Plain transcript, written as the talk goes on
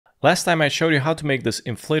Last time I showed you how to make this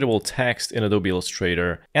inflatable text in Adobe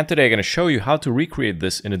Illustrator, and today I'm going to show you how to recreate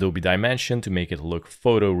this in Adobe Dimension to make it look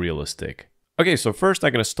photorealistic. Okay, so first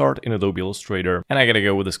I'm going to start in Adobe Illustrator, and I'm going to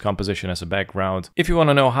go with this composition as a background. If you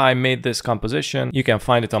want to know how I made this composition, you can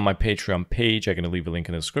find it on my Patreon page. I'm going to leave a link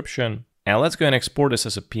in the description. And let's go and export this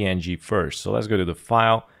as a PNG first. So let's go to the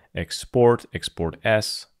File, Export, Export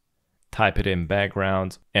As, type it in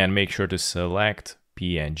background, and make sure to select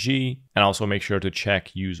PNG, and also make sure to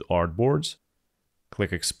check Use Artboards.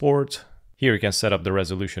 Click Export. Here you can set up the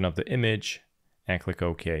resolution of the image and click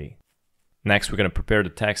OK. Next, we're going to prepare the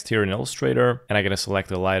text here in Illustrator, and I'm going to select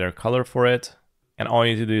a lighter color for it. And all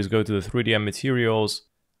you need to do is go to the 3D materials,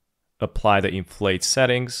 apply the inflate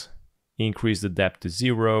settings, increase the depth to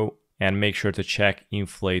 0, and make sure to check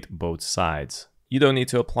inflate both sides. You don't need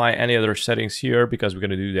to apply any other settings here because we're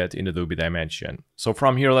going to do that in Adobe Dimension. So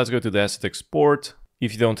from here, let's go to the Asset Export.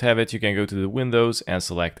 If you don't have it, you can go to the Windows and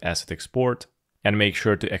select Asset Export and make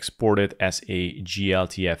sure to export it as a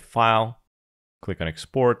GLTF file. Click on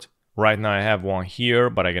Export. Right now I have one here,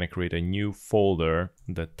 but I'm going to create a new folder,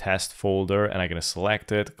 the test folder, and I'm going to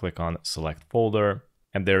select it, click on Select Folder,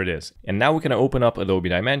 and there it is. And now we can open up Adobe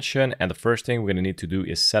Dimension, and the first thing we're going to need to do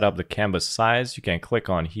is set up the canvas size. You can click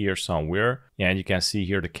on here somewhere, and you can see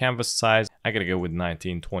here the canvas size. I'm going to go with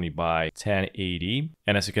 1920 by 1080.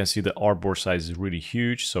 And as you can see, the artboard size is really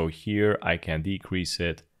huge. So here I can decrease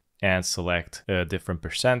it and select a different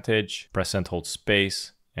percentage, press and hold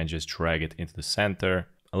space, and just drag it into the center.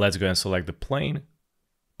 Let's go and select the plane,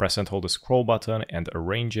 press and hold the scroll button and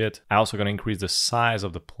arrange it. I'm also going to increase the size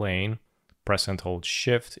of the plane. Press and hold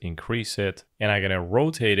Shift, increase it, and I'm going to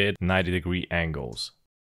rotate it 90-degree angles.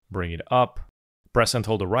 Bring it up, press and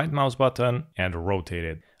hold the right mouse button and rotate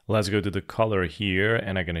it. Let's go to the color here,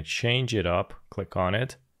 and I'm going to change it up, click on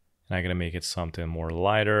it, and I'm going to make it something more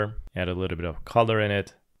lighter, add a little bit of color in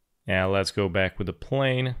it. And let's go back with the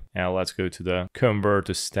plane, and let's go to the Convert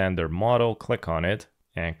to Standard Model, click on it,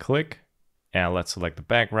 and click, and let's select the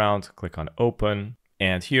background, click on Open.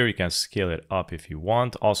 And here you can scale it up if you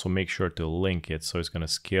want. Also make sure to link it so it's going to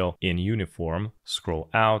scale in uniform. Scroll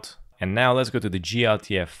out. And now let's go to the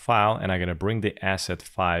GLTF file, and I'm going to bring the asset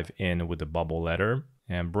 5 in with the bubble letter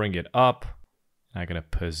and bring it up. I'm going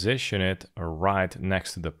to position it right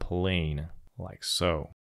next to the plane like so.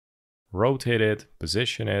 Rotate it,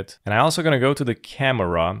 position it. And I'm also going to go to the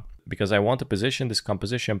camera because I want to position this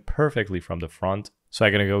composition perfectly from the front. So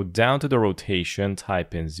I'm going to go down to the rotation,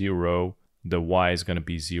 type in 0. The Y is going to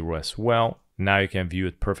be 0 as well. Now you can view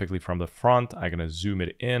it perfectly from the front. I'm going to zoom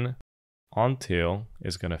it in until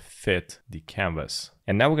it's going to fit the canvas.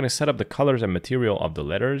 And now we're going to set up the colors and material of the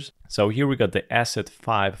letters. So here we got the Asset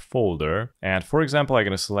 5 folder. And for example, I'm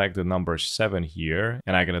going to select the number 7 here.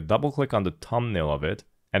 And I'm going to double click on the thumbnail of it.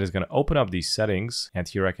 And it's going to open up these settings. And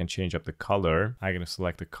here I can change up the color. I'm going to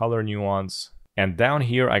select the color nuance. And down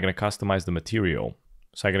here, I'm going to customize the material.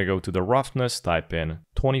 So I'm going to go to the roughness, type in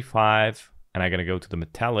 25, and I'm going to go to the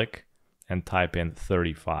metallic and type in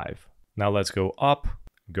 35. Now let's go up,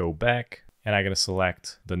 go back, and I'm going to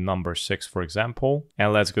select the number 6, for example.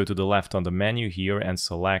 And let's go to the left on the menu here and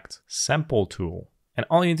select Sample Tool. And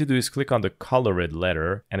all you need to do is click on the colored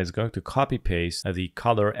letter, and it's going to copy paste the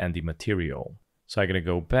color and the material. So I'm going to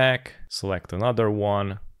go back, select another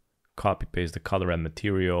one, copy paste the color and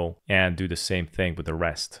material, and do the same thing with the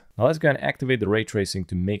rest. Now let's go and activate the ray tracing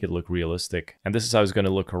to make it look realistic. And this is how it's going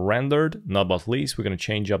to look rendered. Not but least, we're going to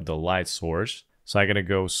change up the light source. So I'm going to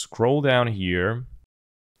go scroll down here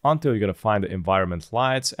until you're going to find the environment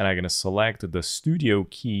lights, and I'm going to select the studio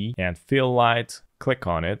key and fill light, click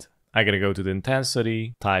on it. I'm going to go to the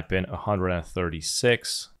intensity, type in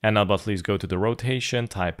 136, and not but least go to the rotation,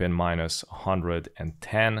 type in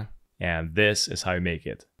 -110, and this is how you make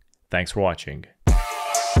it. Thanks for watching.